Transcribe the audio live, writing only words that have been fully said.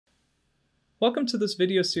Welcome to this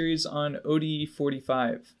video series on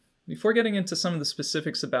ODE45. Before getting into some of the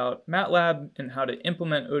specifics about MATLAB and how to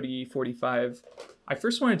implement ODE45, I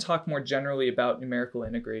first want to talk more generally about numerical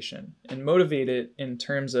integration and motivate it in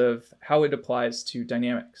terms of how it applies to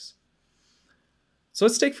dynamics. So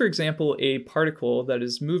let's take, for example, a particle that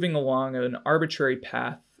is moving along an arbitrary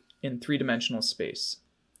path in three-dimensional space.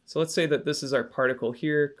 So let's say that this is our particle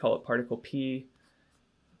here, call it particle P,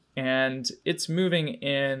 and it's moving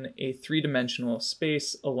in a three-dimensional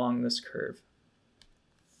space along this curve.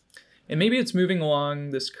 And maybe it's moving along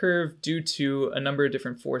this curve due to a number of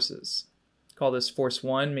different forces. Call this force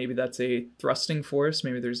 1, maybe that's a thrusting force,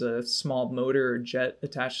 maybe there's a small motor or jet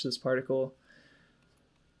attached to this particle.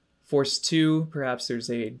 Force 2, perhaps there's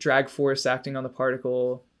a drag force acting on the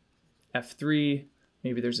particle. F3,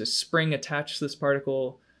 maybe there's a spring attached to this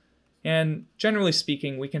particle. And generally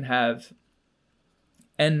speaking, we can have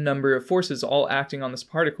n number of forces all acting on this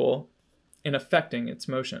particle and affecting its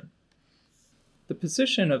motion. The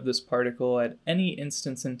position of this particle at any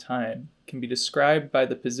instance in time can be described by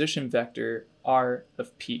the position vector r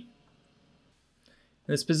of p.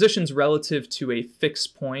 And this position is relative to a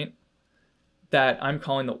fixed point that I'm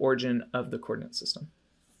calling the origin of the coordinate system.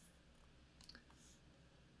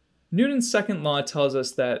 Newton's second law tells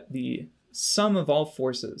us that the sum of all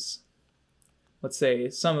forces, let's say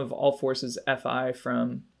sum of all forces Fi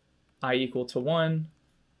from I equal to 1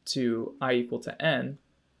 to I equal to n,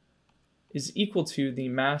 is equal to the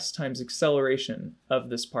mass times acceleration of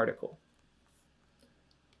this particle.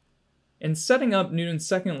 And setting up Newton's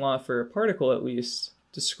second law for a particle, at least,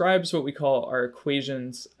 describes what we call our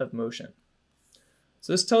equations of motion.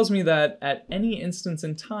 So this tells me that at any instance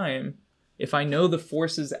in time, if I know the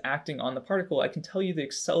forces acting on the particle, I can tell you the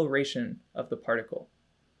acceleration of the particle.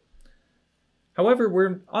 However,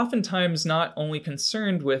 we're oftentimes not only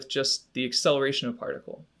concerned with just the acceleration of a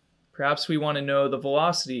particle. Perhaps we want to know the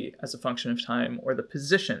velocity as a function of time or the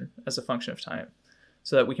position as a function of time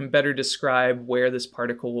so that we can better describe where this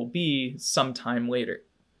particle will be sometime later.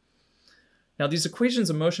 Now, these equations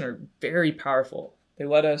of motion are very powerful. They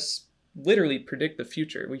let us literally predict the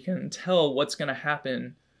future. We can tell what's going to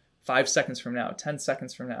happen 5 seconds from now, 10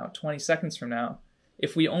 seconds from now, 20 seconds from now,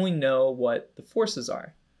 if we only know what the forces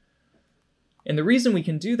are. And the reason we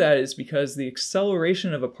can do that is because the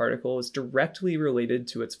acceleration of a particle is directly related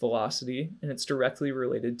to its velocity and it's directly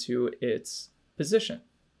related to its position.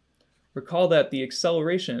 Recall that the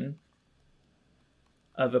acceleration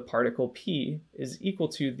of a particle p is equal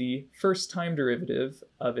to the first time derivative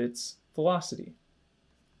of its velocity.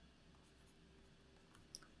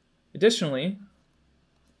 Additionally,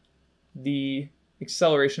 the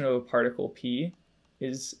acceleration of a particle p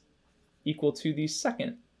is equal to the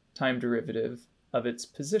second time derivative of its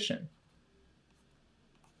position.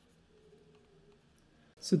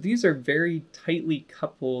 So these are very tightly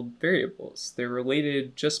coupled variables. They're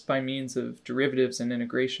related just by means of derivatives and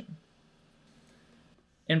integration.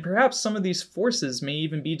 And perhaps some of these forces may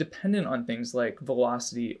even be dependent on things like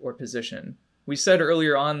velocity or position. We said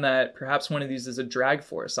earlier on that perhaps one of these is a drag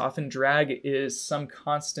force. Often drag is some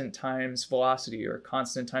constant times velocity or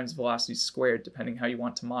constant times velocity squared, depending how you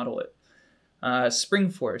want to model it.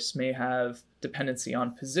 Spring force may have dependency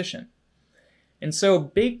on position. And so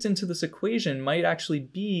baked into this equation might actually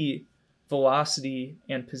be velocity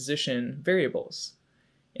and position variables.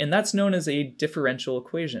 And that's known as a differential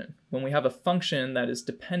equation, when we have a function that is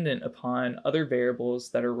dependent upon other variables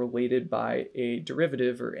that are related by a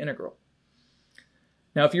derivative or integral.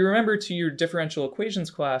 Now, if you remember to your differential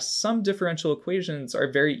equations class, some differential equations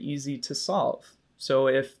are very easy to solve. So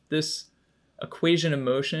if this equation of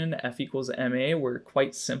motion, F equals ma, were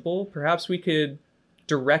quite simple, perhaps we could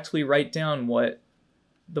directly write down what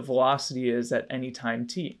the velocity is at any time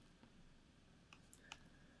t.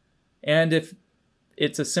 And if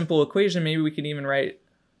it's a simple equation, maybe we can even write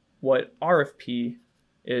what r of p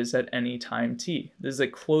is at any time t. This is a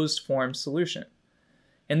closed form solution.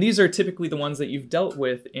 And these are typically the ones that you've dealt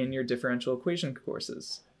with in your differential equation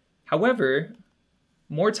courses. However,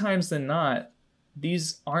 more times than not,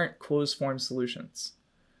 these aren't closed form solutions.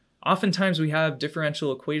 Oftentimes we have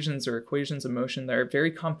differential equations or equations of motion that are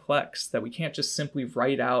very complex that we can't just simply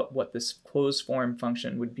write out what this closed form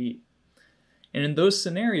function would be. And in those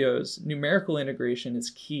scenarios, numerical integration is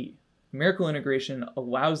key. Numerical integration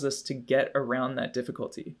allows us to get around that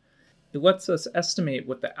difficulty. It lets us estimate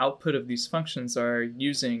what the output of these functions are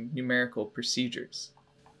using numerical procedures.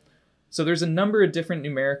 So there's a number of different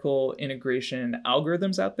numerical integration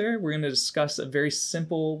algorithms out there. We're going to discuss a very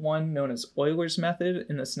simple one known as Euler's method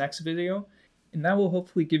in this next video, and that will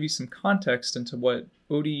hopefully give you some context into what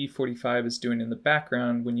ODE45 is doing in the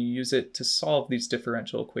background when you use it to solve these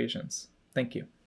differential equations. Thank you.